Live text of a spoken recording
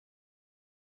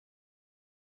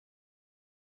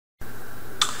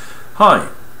Hi,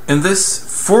 in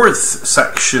this fourth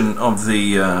section of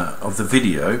the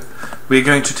video, we're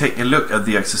going to take a look at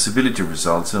the accessibility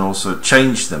results and also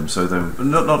change them, so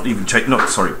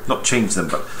not change them,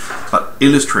 but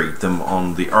illustrate them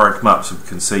on the ArcMap so we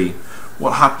can see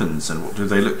what happens and what do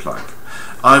they look like.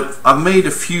 I've made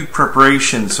a few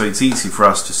preparations so it's easy for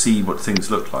us to see what things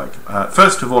look like.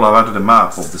 First of all, I've added a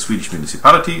map of the Swedish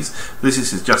municipalities. This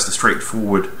is just a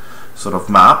straightforward sort of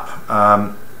map.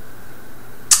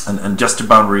 And just the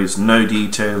boundaries, no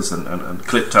details, and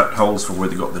clipped out holes for where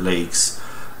they got the lakes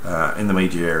in the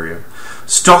major area.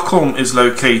 Stockholm is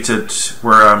located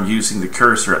where I'm using the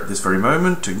cursor at this very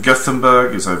moment.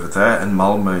 Gothenburg is over there and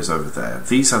Malmö is over there.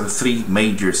 These are the three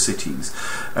major cities,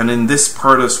 and in this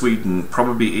part of Sweden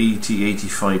probably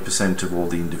 80–85% of all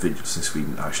the individuals in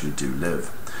Sweden actually do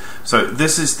live. So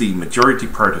this is the majority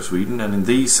part of Sweden, and in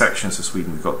these sections of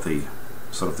Sweden we've got the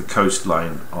sort of the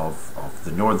coastline of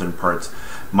the northern parts.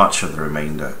 Much of the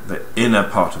remainder, the inner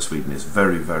part of Sweden, is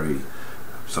very, very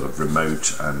sort of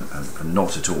remote and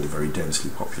not at all very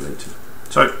densely populated.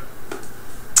 So,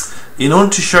 in order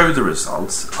to show the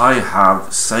results, I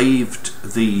have saved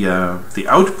the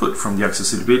output from the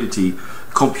accessibility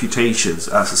computations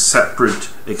as a separate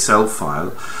Excel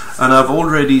file, and I've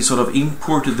already sort of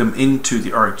imported them into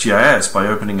the ArcGIS by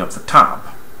opening up the tab.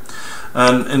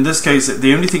 And in this case,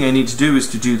 the only thing I need to do is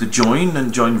to do the join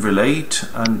and join relate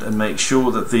and make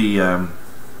sure that the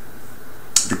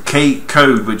K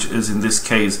code, which is in this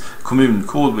case kommun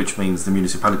code, which means the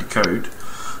municipality code,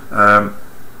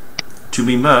 to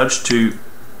be merged to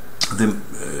the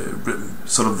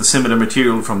sort of the similar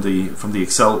material from the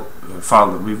Excel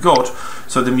file that we've got.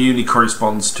 So the muni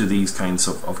corresponds to these kinds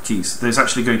of keys. There's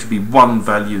actually going to be one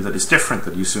value that is different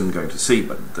that you're soon going to see,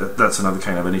 but that's another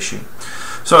kind of an issue.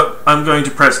 So I'm going to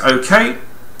press OK,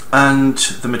 and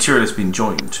the material has been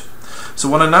joined. So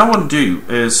what I now want to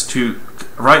do is to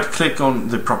right click on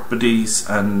the properties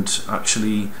and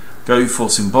actually go for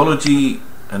symbology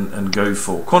and go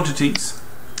for quantities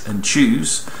and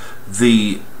choose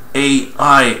the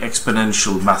AI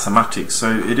exponential mathematics.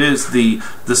 So it is the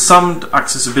summed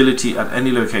accessibility at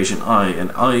any location I,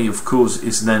 and I of course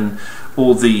is then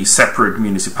all the separate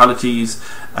municipalities,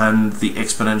 and the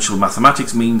exponential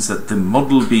mathematics means that the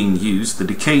model being used, the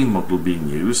decay model being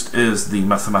used, is the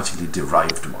mathematically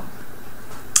derived one.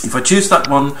 If I choose that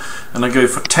one and I go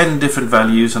for 10 different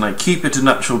values and I keep it to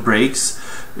natural breaks,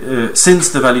 since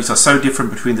the values are so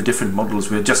different between the different models,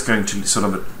 we're just going to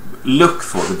sort of look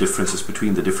for the differences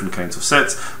between the different kinds of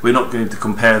sets. We're not going to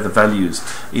compare the values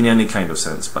in any kind of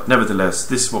sense, but nevertheless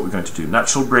this is what we're going to do.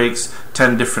 Natural breaks,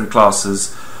 10 different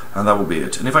classes, and that will be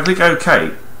it. And if I click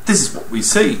OK, this is what we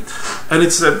see, and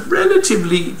it's a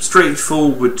relatively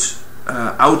straightforward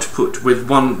output with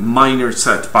one minor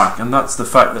setback, and that's the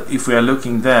fact that if we are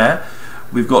looking there,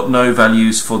 we've got no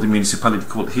values for the municipality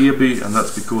called Heby, and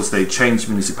that's because they changed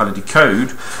municipality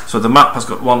code. So the map has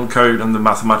got one code and the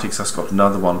mathematics has got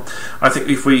another one. I think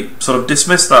if we sort of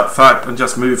dismiss that fact and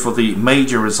just move for the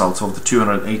major results of the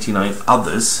 289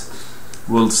 others,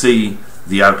 we'll see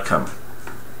the outcome.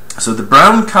 So the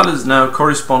brown colors now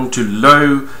correspond to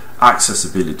low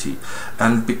accessibility,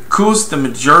 and because the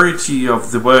majority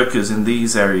of the workers in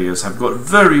these areas have got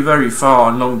very, very far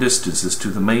and long distances to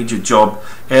the major job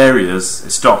areas,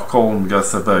 Stockholm,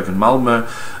 Gothenburg and Malmö,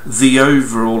 the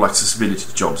overall accessibility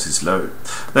to jobs is low.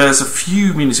 There's a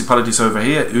few municipalities over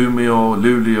here, Umeå,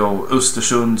 Luleå,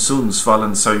 Östersund, Sundsvall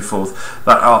and so forth,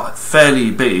 that are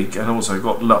fairly big and also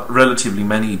got relatively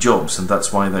many jobs, and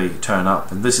that's why they turn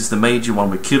up. And this is the major one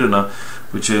with Kiruna,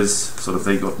 which is sort of,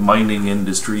 they got mining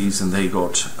industries and they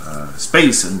got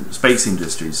space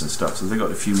industries and stuff. So they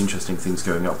got a few interesting things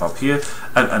going up here,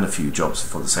 and a few jobs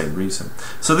for the same reason.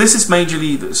 So this is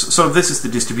majorly, so this is the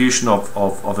distribution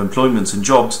of employments and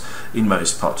jobs in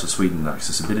most parts of Sweden,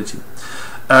 accessibility.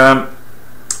 I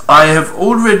have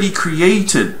already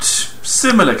created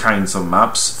similar kinds of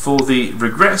maps for the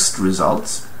regressed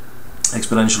results,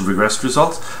 exponential regressed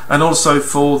results, and also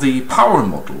for the power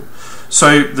model.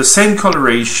 So the same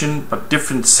coloration but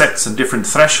different sets and different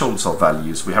thresholds of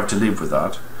values, we have to live with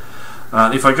that.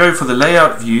 And if I go for the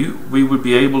layout view, we would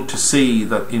be able to see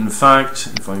that in fact,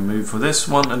 if I move for this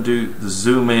one and do the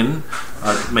zoom in,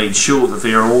 I've made sure that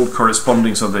they are all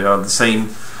corresponding, so they are the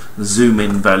same zoom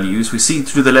in values. We see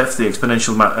to the left the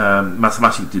exponential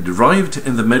mathematically derived,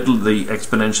 in the middle the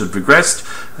exponential regressed,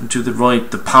 and to the right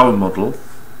the power model.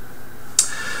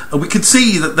 And we can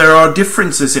see that there are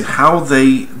differences in how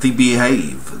they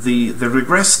behave. The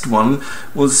regressed one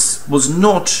was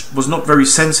not very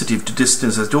sensitive to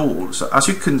distance at all. So as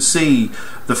you can see,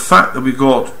 the fact that we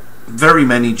got very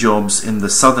many jobs in the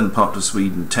southern part of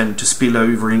Sweden tend to spill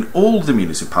over in all the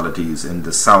municipalities in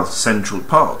the south central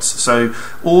parts. So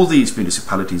all these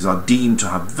municipalities are deemed to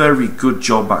have very good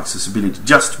job accessibility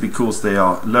just because they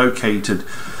are located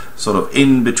sort of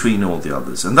in between all the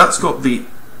others. And that's got the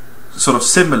sort of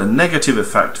similar negative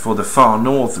effect for the far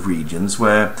north regions,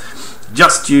 where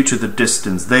just due to the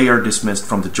distance they are dismissed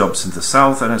from the jobs in the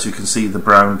south, and as you can see the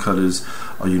brown colours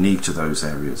are unique to those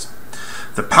areas.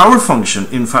 The power function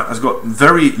in fact has got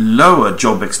very lower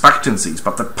job expectancies,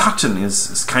 but the pattern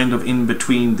is kind of in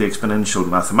between the exponential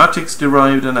mathematics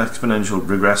derived and exponential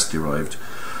regress derived.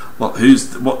 Well,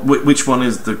 which one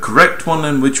is the correct one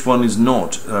and which one is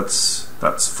not, that's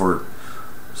for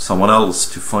someone else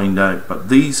to find out, but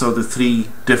these are the three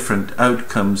different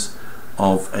outcomes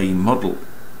of a model.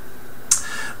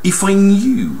 If I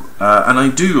knew, and I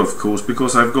do of course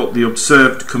because I've got the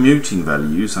observed commuting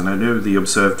values and I know the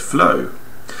observed flow,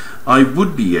 I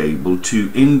would be able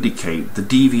to indicate the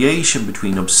deviation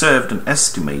between observed and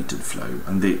estimated flow,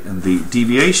 and the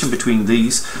deviation between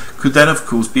these could then of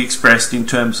course be expressed in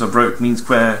terms of root mean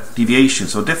square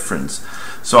deviations or difference.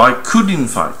 So I could in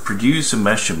fact produce a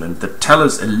measurement that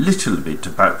tells us a little bit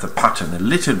about the pattern, a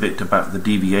little bit about the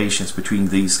deviations between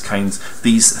these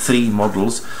three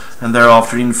models, and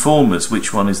thereafter inform us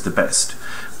which one is the best.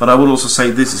 But I will also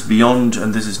say this is beyond,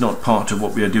 and this is not part of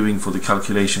what we are doing for the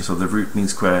calculations of the root mean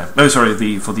square.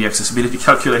 For the accessibility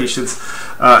calculations.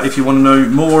 If you want to know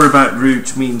more about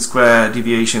root mean square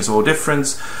deviations or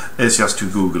difference, it's just to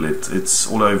Google it. It's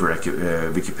all over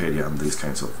Wikipedia and these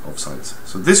kinds of sites.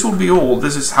 So this will be all.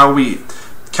 This is how we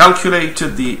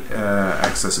calculated the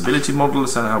accessibility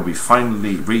models and how we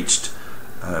finally reached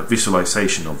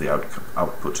visualization of the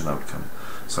output and outcome.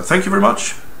 So thank you very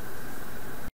much.